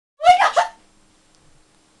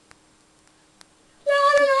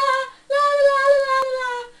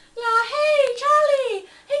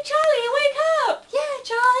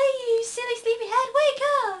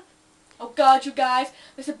god, you guys.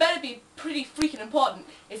 This had better be pretty freaking important.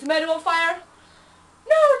 Is the meadow on fire?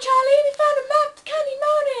 No, Charlie, we found a map to Candy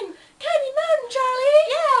Mountain. Candy Mountain, Charlie.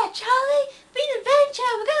 Yeah, Charlie. Be an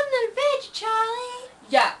adventure. We're going on an adventure, Charlie.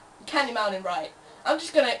 Yeah, Candy Mountain, right. I'm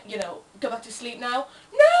just gonna, go back to sleep now.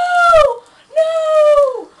 No!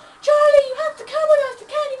 No! Charlie, you have to come with us to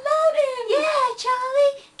Candy Mountain. Yeah,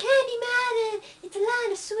 Charlie. Candy Mountain. It's a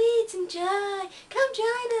land of sweets and joy. Come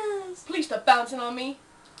join us. Please stop bouncing on me.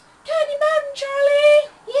 Candy Mountain,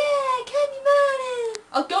 Charlie. Yeah, Candy Mountain.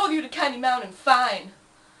 I'll go with you to Candy Mountain, fine.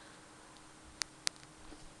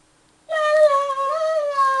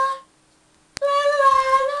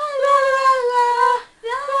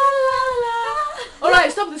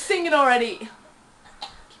 Alright, stop the singing already.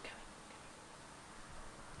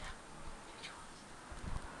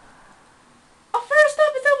 Our first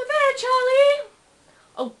stop is over there, Charlie.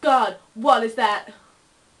 Oh God, what is that?